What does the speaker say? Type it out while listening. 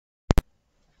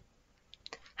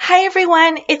Hi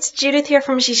everyone, it's Judith here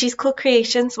from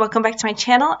Gigiscoolcreations. Welcome back to my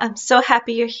channel. I'm so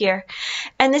happy you're here.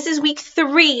 And this is week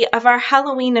 3 of our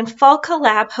Halloween and Fall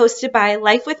collab hosted by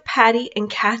Life with Patti and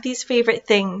Kathy's Favorite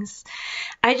Things.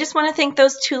 I just want to thank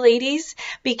those two ladies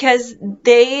because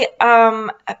they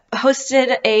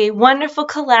hosted a wonderful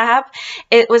collab.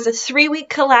 It was a 3-week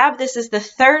collab. This is the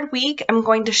 3rd week. I'm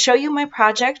going to show you my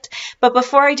project. But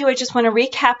before I do, I just want to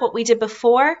recap what we did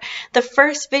before. The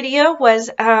first video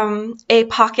was a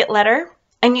pocket letter.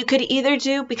 And you could either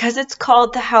do, because it's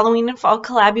called the Halloween and Fall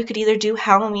collab, you could either do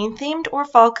Halloween themed or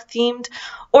fall themed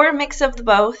or a mix of the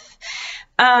both.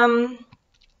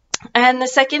 And the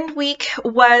second week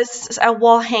was a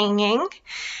wall hanging.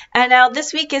 And now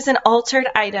this week is an altered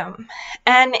item.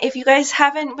 And if you guys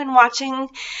haven't been watching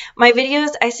my videos,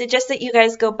 I suggest that you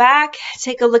guys go back,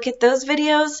 take a look at those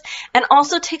videos, and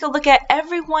also take a look at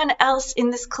everyone else in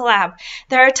this collab.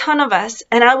 There are a ton of us,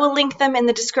 and I will link them in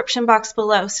the description box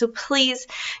below. So please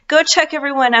go check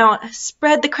everyone out,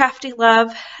 spread the crafty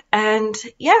love, and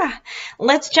yeah,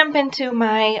 let's jump into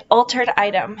my altered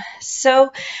item.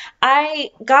 So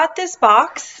I got this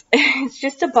box. It's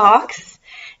just a box.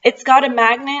 It's got a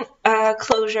magnet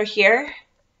closure here.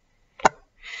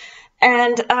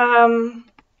 And I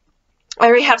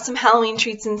already have some Halloween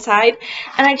treats inside.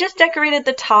 And I just decorated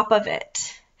the top of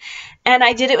it. And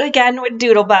I did it again with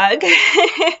Doodlebug.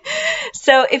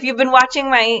 So if you've been watching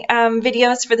my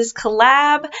videos for this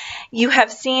collab, you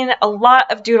have seen a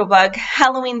lot of Doodlebug,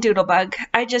 Halloween Doodlebug.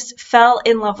 I just fell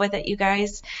in love with it, you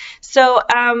guys. So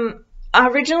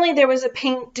originally there was a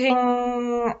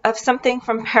painting of something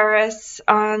from Paris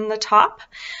on the top,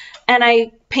 and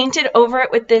I painted over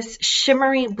it with this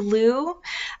shimmery blue.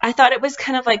 I thought it was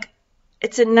kind of like,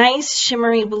 it's a nice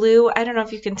shimmery blue. I don't know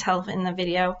if you can tell in the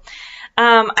video.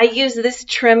 I used this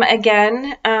trim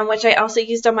again, which I also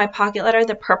used on my pocket letter,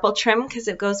 the purple trim, because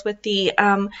it goes with the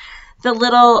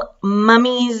little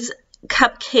Mummy's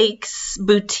Cupcakes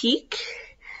boutique.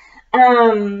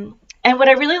 And what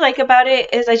I really like about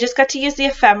it is I just got to use the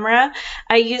ephemera.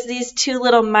 I used these 2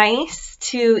 little mice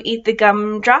to eat the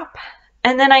gumdrop.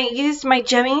 And then I used my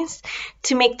jemmies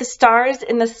to make the stars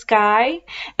in the sky.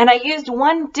 And I used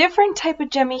one different type of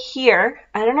jemmy here.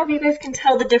 I don't know if you guys can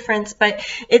tell the difference, but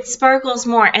it sparkles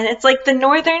more. And it's like the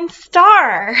Northern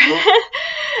Star.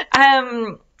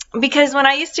 Because when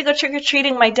I used to go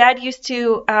trick-or-treating, my dad used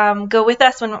to go with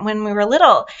us when we were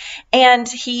little. And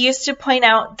he used to point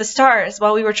out the stars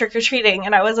while we were trick-or-treating.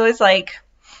 And I was always like,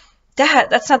 Dad,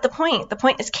 that's not the point. The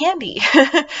point is candy.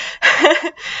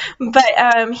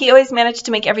 But he always managed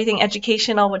to make everything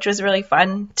educational, which was really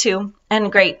fun too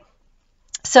and great.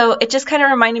 So it just kind of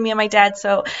reminded me of my dad,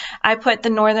 so I put the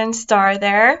Northern Star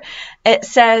there. It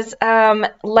says,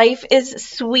 life is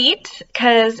sweet,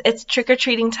 because it's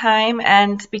trick-or-treating time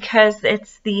and because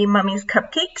it's the Mummy's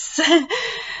Cupcakes.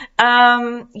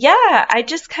 Yeah, I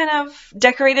just kind of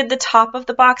decorated the top of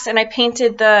the box, and I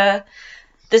painted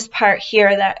this part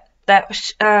here that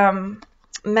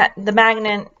the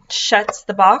magnet shuts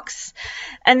the box.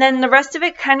 And then the rest of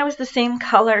it kind of was the same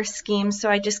color scheme, so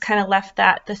I just kind of left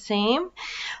that the same.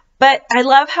 But I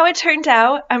love how it turned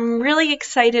out. I'm really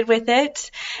excited with it.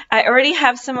 I already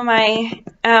have some of my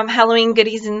Halloween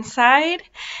goodies inside.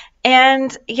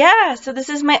 And yeah, so this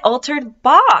is my altered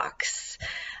box.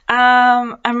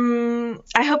 I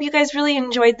hope you guys really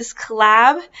enjoyed this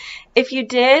collab. If you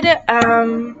did,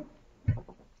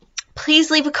 please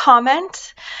leave a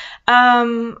comment.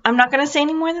 I'm not going to say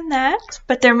any more than that,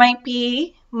 but there might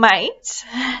be a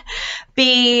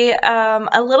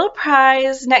little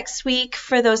prize next week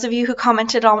for those of you who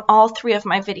commented on all 3 of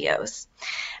my videos.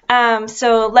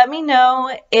 So let me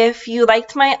know if you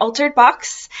liked my altered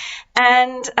box,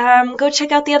 and go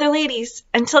check out the other ladies.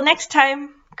 Until next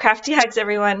time, crafty hugs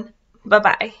everyone.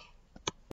 Bye-bye.